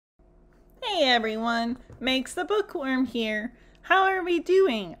Hey everyone, Makes the Bookworm here. How are we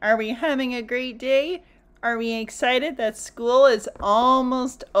doing? Are we having a great day? Are we excited that school is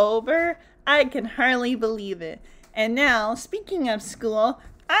almost over? I can hardly believe it. And now, speaking of school,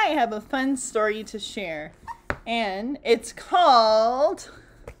 I have a fun story to share. And it's called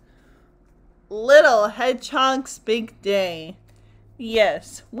Little Hedgehog's Big Day.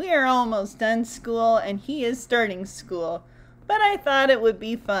 Yes, we are almost done school and he is starting school. But I thought it would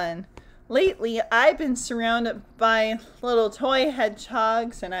be fun. Lately, I've been surrounded by little toy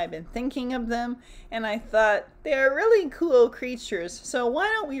hedgehogs and I've been thinking of them, and I thought they are really cool creatures, so why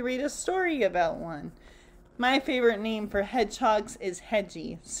don't we read a story about one? My favorite name for hedgehogs is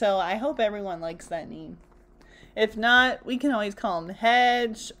Hedgie, so I hope everyone likes that name. If not, we can always call him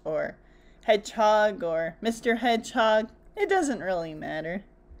Hedge or Hedgehog or Mr. Hedgehog. It doesn't really matter.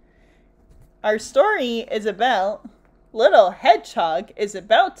 Our story is about Little Hedgehog is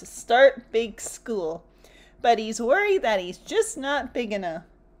about to start big school, but he's worried that he's just not big enough.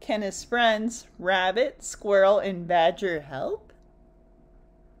 Can his friends, Rabbit, Squirrel, and Badger help?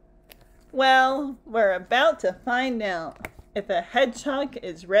 Well, we're about to find out if a hedgehog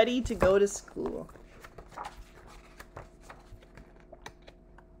is ready to go to school.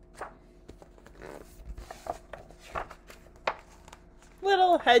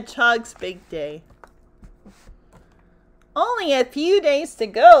 Little Hedgehog's Big Day. Only a few days to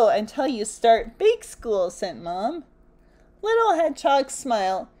go until you start big school, said Mom. Little Hedgehog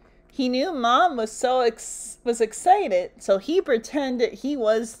smiled. He knew Mom was excited, so he pretended he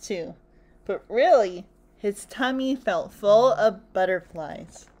was too. But really, his tummy felt full of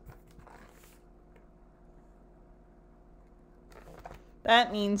butterflies.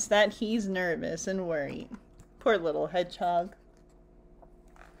 That means that he's nervous and worried. Poor little hedgehog.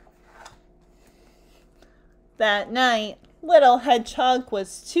 That night, Little Hedgehog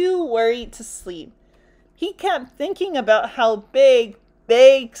was too worried to sleep. He kept thinking about how big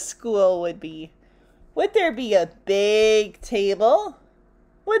school would be. Would there be a big table?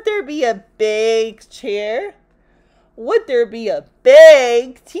 Would there be a big chair? Would there be a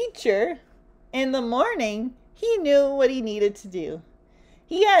big teacher? In the morning, he knew what he needed to do.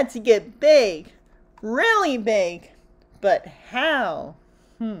 He had to get big, really big. But how?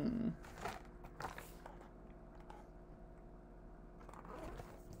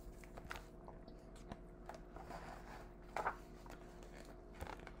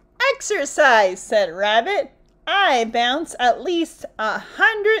 Exercise, said Rabbit. I bounce at least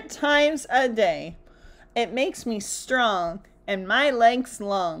 100 times a day. It makes me strong and my legs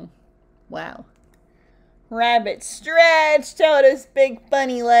long. Wow. Rabbit stretched out his big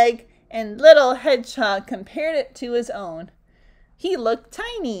bunny leg and Little Hedgehog compared it to his own. He looked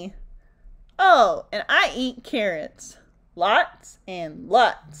tiny. Oh, and I eat carrots. Lots and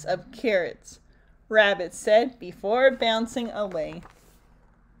lots of carrots, Rabbit said before bouncing away.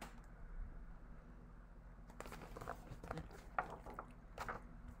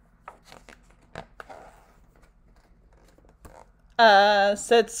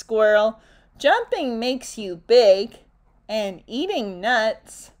 Said Squirrel, jumping makes you big, and eating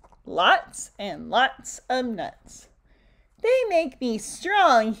nuts, lots and lots of nuts. They make me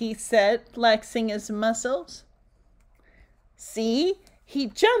strong, he said, flexing his muscles. See, he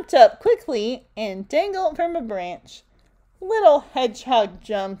jumped up quickly and dangled from a branch. Little Hedgehog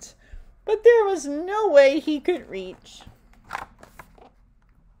jumped, but there was no way he could reach.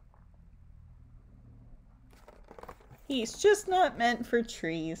 He's just not meant for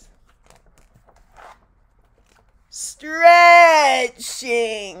trees. Stretching,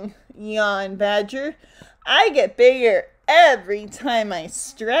 yawned Badger. I get bigger every time I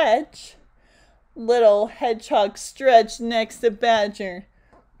stretch. Little Hedgehog stretched next to Badger,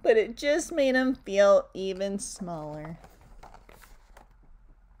 but it just made him feel even smaller.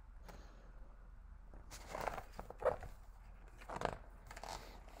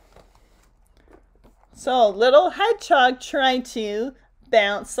 So Little Hedgehog tried to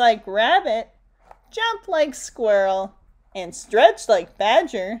bounce like Rabbit, jump like Squirrel, and stretch like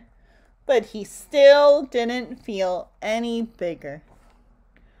Badger, but he still didn't feel any bigger.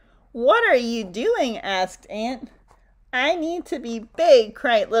 What are you doing? Asked Ant. I need to be big,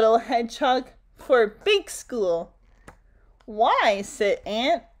 cried Little Hedgehog, for big school. Why? Said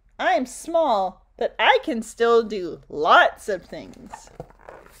Ant. I'm small, but I can still do lots of things.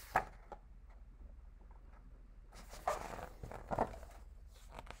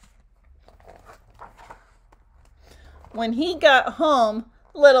 When he got home,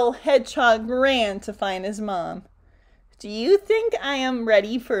 Little Hedgehog ran to find his mom. Do you think I am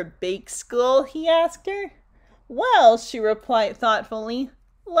ready for big school? He asked her. Well, she replied thoughtfully,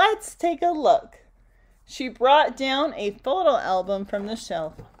 Let's take a look. She brought down a photo album from the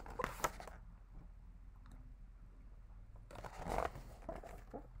shelf.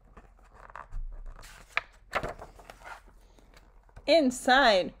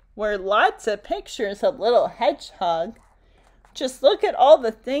 Inside were lots of pictures of little Hedgehog. Just look at all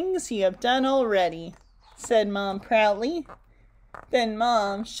the things you have done already, said Mom proudly. Then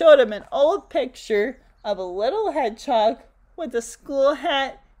Mom showed him an old picture of a little hedgehog with a school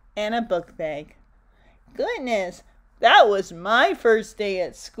hat and a book bag. Goodness, that was my first day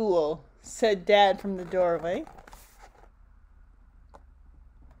at school, said Dad from the doorway.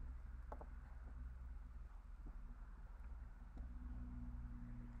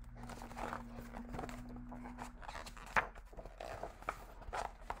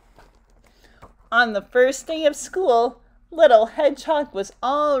 On the first day of school, little Hedgehog was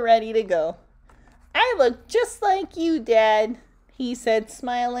all ready to go. I look just like you, Dad, he said,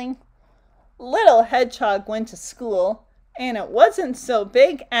 smiling. Little Hedgehog went to school, and it wasn't so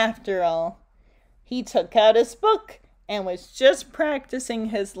big after all. He took out his book and was just practicing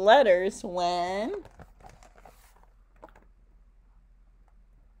his letters when...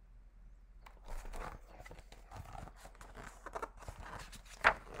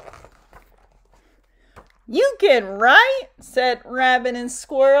 You can write, said Rabbit and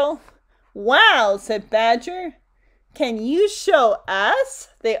Squirrel. Wow, said Badger. Can you show us?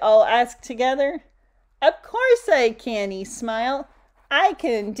 They all asked together. Of course I can, he smiled. I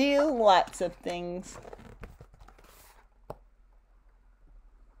can do lots of things.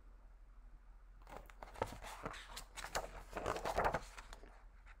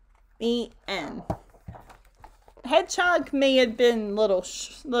 The end. Hedgehog may have been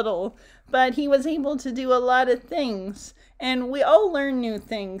little, but he was able to do a lot of things. And we all learn new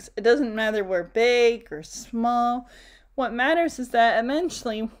things. It doesn't matter we're big or small. What matters is that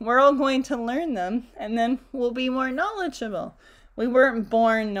eventually we're all going to learn them, and then we'll be more knowledgeable. We weren't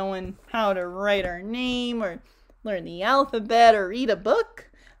born knowing how to write our name or learn the alphabet or read a book.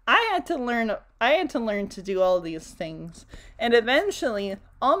 I had to learn to do all these things. And eventually,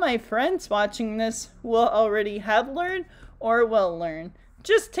 all my friends watching this will already have learned or will learn.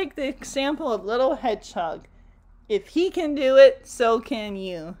 Just take the example of little Hedgehog. If he can do it, so can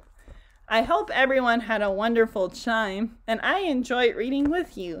you. I hope everyone had a wonderful time, and I enjoyed reading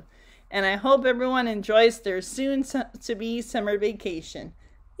with you. And I hope everyone enjoys their soon-to-be summer vacation.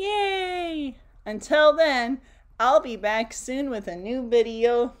 Yay! Until then, I'll be back soon with a new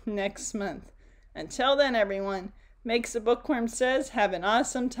video next month. Until then, everyone, Makes a Bookworm says, have an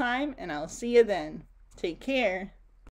awesome time, and I'll see you then. Take care.